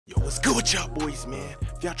What's good with y'all boys, man?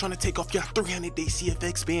 If y'all trying to take off y'all 300-day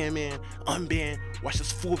CFX ban, man, unban, watch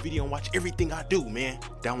this full video and watch everything I do, man.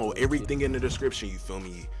 Download everything in the description, you feel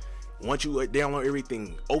me? Once you download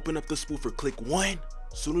everything, open up the spoofer, click 1.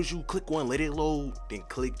 As soon as you click 1, let it load, then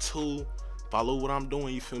click 2. Follow what I'm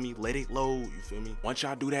doing, you feel me? Let it load, you feel me? Once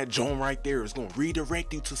y'all do that, join right there. It's gonna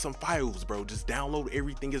redirect you to some files, bro. Just download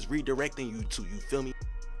everything it's redirecting you to, you feel me?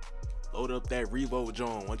 Load up that REVO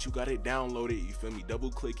joint. Once you got it downloaded, you feel me?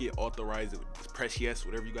 Double click it, authorize it, just press yes,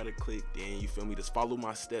 whatever you gotta click. Then you feel me? Just follow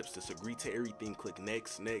my steps. Just agree to everything. Click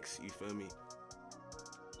next, you feel me?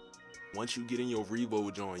 Once you get in your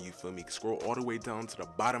REVO joint, you feel me? Scroll all the way down to the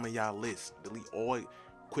bottom of y'all list. Delete all.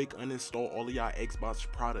 Quick uninstall all of y'all Xbox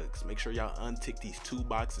products. Make sure y'all untick these 2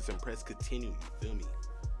 boxes and press continue. You feel me?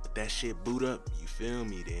 Let that shit boot up. You feel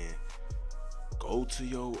me? Then go to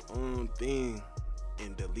your thing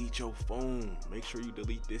and delete your phone. Make sure you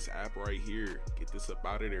delete this app right here. Get this up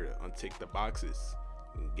out of there. Untick the boxes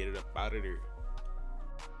and get it up out of there.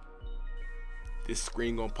 This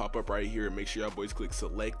screen gonna pop up right here. Make sure y'all boys click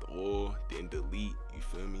select all, then delete. You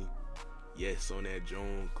feel me? Yes on that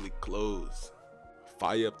joint. Click close.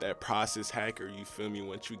 Fire up that process hacker. You feel me?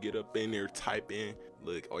 Once you get up in there, type in.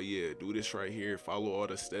 Look, oh yeah, do this right here. Follow all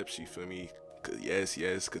the steps. You feel me?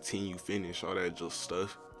 Yes, continue, finish, all that just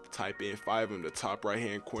stuff. Type in FiveM in the top right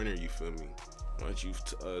hand corner, you feel me? Once you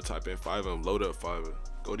type in FiveM, load up FiveM.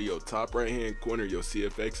 Go to your top right hand corner, your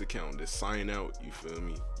CFX account, just sign out, you feel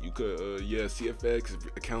me? You could, yeah, CFX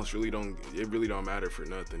accounts really don't matter for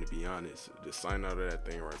nothing, to be honest. Just sign out of that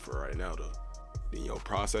thing right for right now though. Then your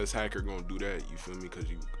process hacker gonna do that, you feel me? Cause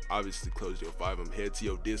you obviously closed your FiveM. Head to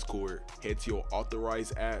your Discord, head to your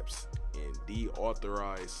authorized apps, and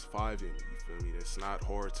deauthorize FiveM, you feel me? That's not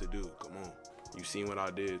hard to do, come on. You seen what I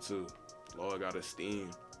did too. Log out of Steam.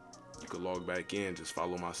 You could log back in, just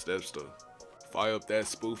follow my steps though. Fire up that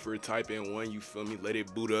spoofer, type in 1, you feel me? Let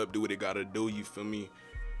it boot up, do what it gotta do, you feel me?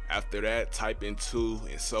 After that, type in 2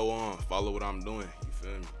 and so on. Follow what I'm doing, you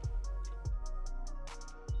feel me?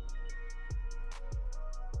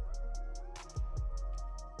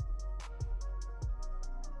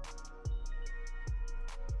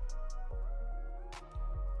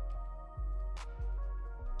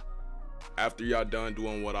 After y'all done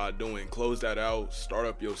doing what I'm doing, close that out, start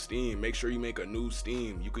up your Steam. Make sure you make a new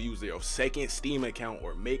Steam. You could use your second Steam account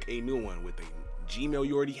or make a new one with a Gmail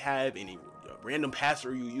you already have and a random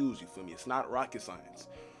password you use, you feel me? It's not rocket science.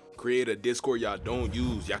 Create a Discord y'all don't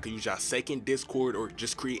use. Y'all can use y'all second Discord or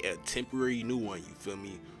just create a temporary new one, you feel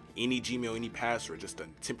me? Any Gmail, any password, just a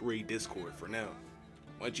temporary Discord for now.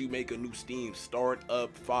 Once you make a new Steam, start up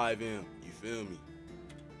FiveM, you feel me?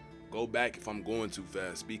 Go back if I'm going too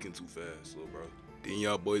fast, speaking too fast, little bro. Then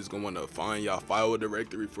y'all boys gonna wanna find y'all file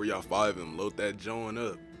directory for y'all FiveM, load that joint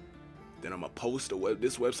up. Then I'ma post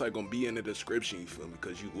this website gonna be in the description, you feel me?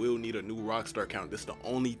 Cause you will need a new ROCKSTAR account. This is the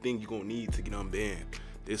only thing you gonna need to get unbanned.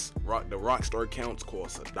 The ROCKSTAR accounts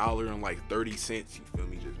cost $1.30, you feel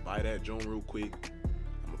me? Just buy that joint real quick.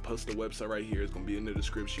 I'ma post the website right here. It's gonna be in the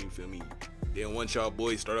description, you feel me? Then once y'all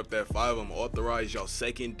boys start up that FiveM, authorize y'all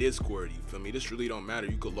second Discord, you feel me? This really don't matter.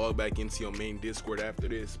 You could log back into your main Discord after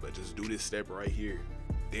this, but just do this step right here.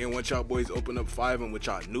 Then once y'all boys open up FiveM with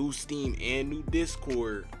y'all new Steam and new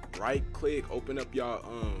Discord, right click, open up y'all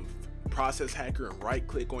process hacker and right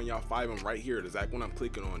click on y'all FiveM right here. That's exactly what I'm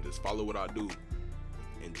clicking on. Just follow what I do.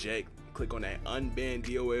 Inject, click on that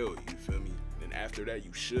UNBAN.DLL, you feel me? Then after that,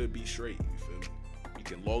 you should be straight, you feel me?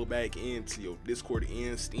 You can log back into your Discord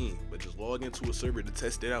and Steam, but just log into a server to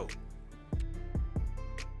test it out.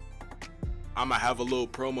 I'ma have a little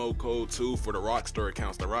promo code too for the ROCKSTAR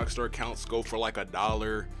accounts. The ROCKSTAR accounts go for like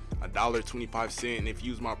 $1.25, and if you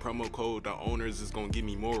use my promo code, the owners is gonna give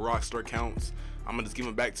me more ROCKSTAR accounts. I'm gonna just give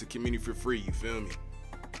them back to the community for free, you feel me?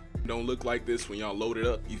 Don't look like this when y'all load it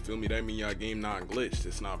up, you feel me? That mean y'all game not glitched,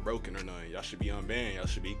 it's not broken or nothing. Y'all should be unbanned, y'all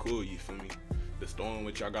should be cool, you feel me? Just throwing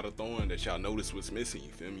what y'all gotta throw in that y'all notice what's missing,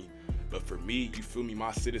 you feel me? But for me, you feel me,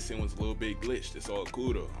 my citizen was a little bit glitched. It's all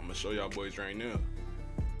cool though. I'm gonna show y'all boys right now.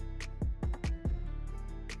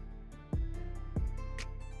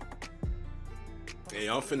 Hey,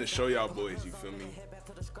 I'm finna show y'all boys, you feel me?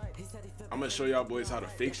 I'm gonna show y'all boys how to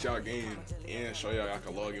fix y'all game and show y'all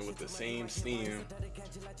can log in with the same Steam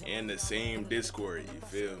and the same Discord, you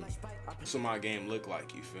feel me? That's what my game look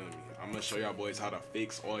like, you feel me? I'm gonna show y'all boys how to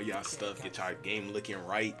fix all y'all stuff, get y'all game looking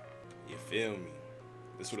right, you feel me?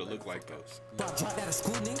 This what it look like though.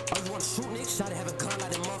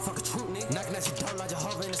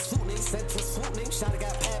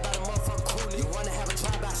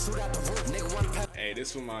 Hey,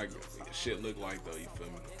 this what my shit look like though, you feel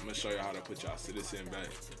me? I'm gonna show y'all how to put y'all citizen back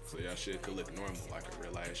so y'all shit could look normal like a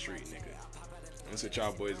real ass street nigga. That's what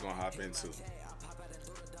y'all boys gonna hop into.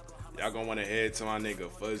 Y'all gonna wanna head to my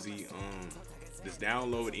nigga Fuzzy. Just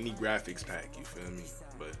download any graphics pack, you feel me?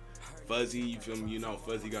 But Fuzzy, you feel me? You know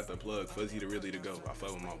Fuzzy got the plug. Fuzzy the really to go. I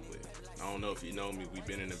fuck with my boy. I don't know if you know me. We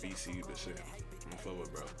been in the BC, but shit, I'm fuck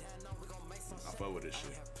with bro. I fuck with this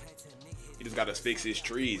shit. He just gotta fix his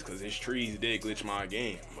trees, cause his trees did glitch my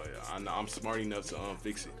game. But I'm smart enough to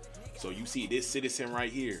fix it. So you see this citizen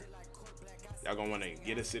right here. Y'all gonna wanna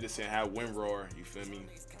get a citizen, have wind roar, you feel me?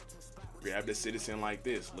 Grab the citizen like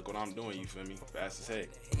this. Look what I'm doing, you feel me? Fast as heck.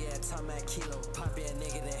 Yeah, time at kilo. Pop in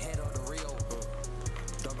nigga, then head on the real.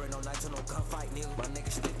 Don't bring no night to no gunfight, nigga. My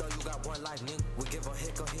nigga stick though, you got one life, nigga. We give a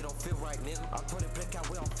hiccup, he don't feel right, nigga. I put it back out,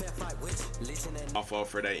 we don't fair fight with. Listen and I'll fall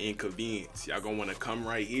for that inconvenience. Y'all gonna wanna come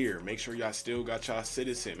right here. Make sure y'all still got y'all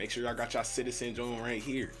citizen. Make sure y'all got y'all citizen join right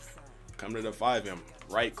here. Come to the FiveM.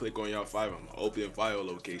 Right click on y'all FiveM. Open file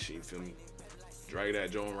location, you feel me? Drag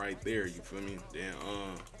that joint right there, you feel me? Then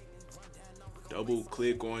double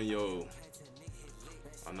click on your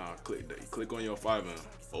click on your FiveM.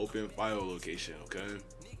 Open file location, okay?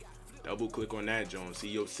 Double click on that joint. See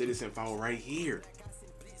your citizen file right here.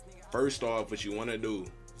 First off, what you wanna do,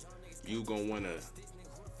 you gonna wanna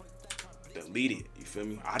delete it, you feel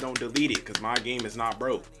me? I don't delete it because my game is not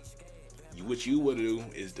broke. What you would do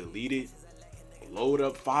is delete it, load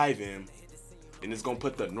up FiveM, then it's gonna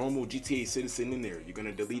put the normal GTA citizen in there. You're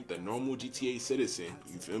gonna delete the normal GTA citizen,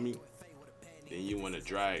 you feel me? Then you wanna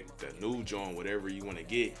drag the new joint, whatever you wanna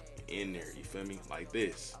get in there, you feel me? Like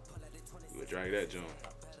this. You would drag that joint.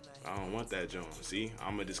 I don't want that joint. See,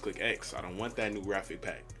 I'm gonna just click X. I don't want that new graphic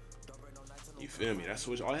pack. You feel me? That's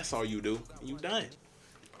all you do. You done.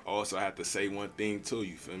 Also, I have to say one thing too,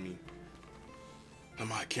 you feel me? Let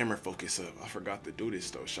my camera focus up. I forgot to do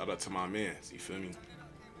this though. Shout out to my mans, you feel me?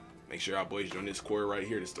 Make sure y'all boys join this chord right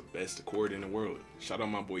here. This is the best chord in the world. Shout out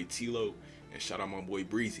my boy Tilo and shout out my boy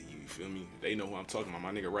Breezy, you feel me? They know who I'm talking about.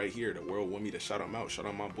 My nigga right here. The world want me to shout him out. Shout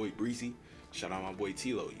out my boy Breezy. Shout out my boy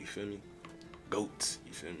Tilo, you feel me? Goats,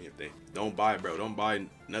 you feel me? If they don't buy, bro, don't buy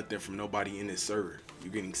nothing from nobody in this server.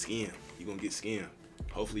 You're getting scammed. You're gonna get scammed.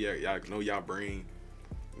 Hopefully y'all know y'all brain.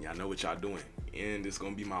 Y'all know what y'all doing. And it's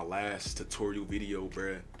gonna be my last tutorial video,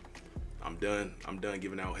 bruh. I'm done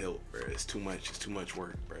giving out help, bruh. It's too much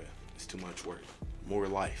work, bruh. It's too much work. More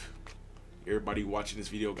life. Everybody watching this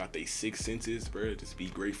video got their 6 senses, bruh. Just be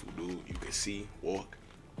grateful, dude. You can see, walk,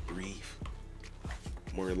 breathe.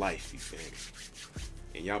 More life, you feel me?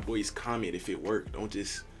 And y'all boys comment if it worked. Don't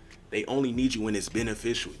just, they only need you when it's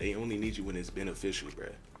beneficial. They only need you when it's beneficial,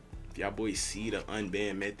 bruh. If y'all boys see the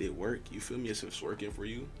unban method work, you feel me? If it's working for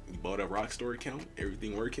you, you bought a ROCKSTAR account,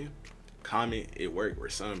 everything working, comment it worked or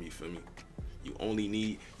something, you feel me? You only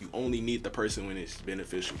need the person when it's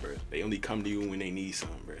beneficial, bro. They only come to you when they need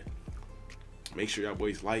something, bro. Make sure y'all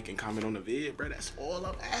boys like and comment on the vid, bro. That's all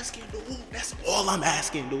I'm asking, dude. That's all I'm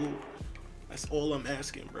asking, dude. That's all I'm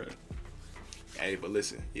asking, bro. Hey, but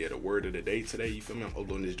listen, yeah, the word of the day today, you feel me? I'm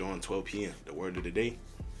uploading this joint 12 p.m. The word of the day.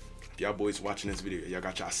 If y'all boys watching this video, y'all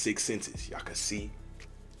got y'all 6 senses. Y'all can see,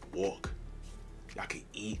 walk, y'all can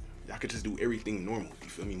eat, y'all can just do everything normal, you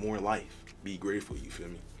feel me? More life. Be grateful, you feel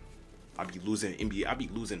me? I be losing NBA, I be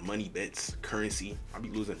losing money bets, currency. I be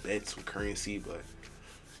losing bets with currency, but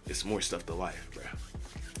it's more stuff to life, bro.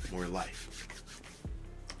 More life.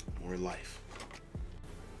 More life.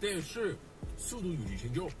 但是速度与激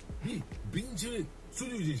情中，你并且速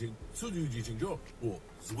度与激情，速度与激情中，我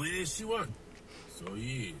最希望。所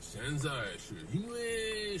以现在是因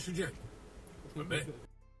为时间，准备。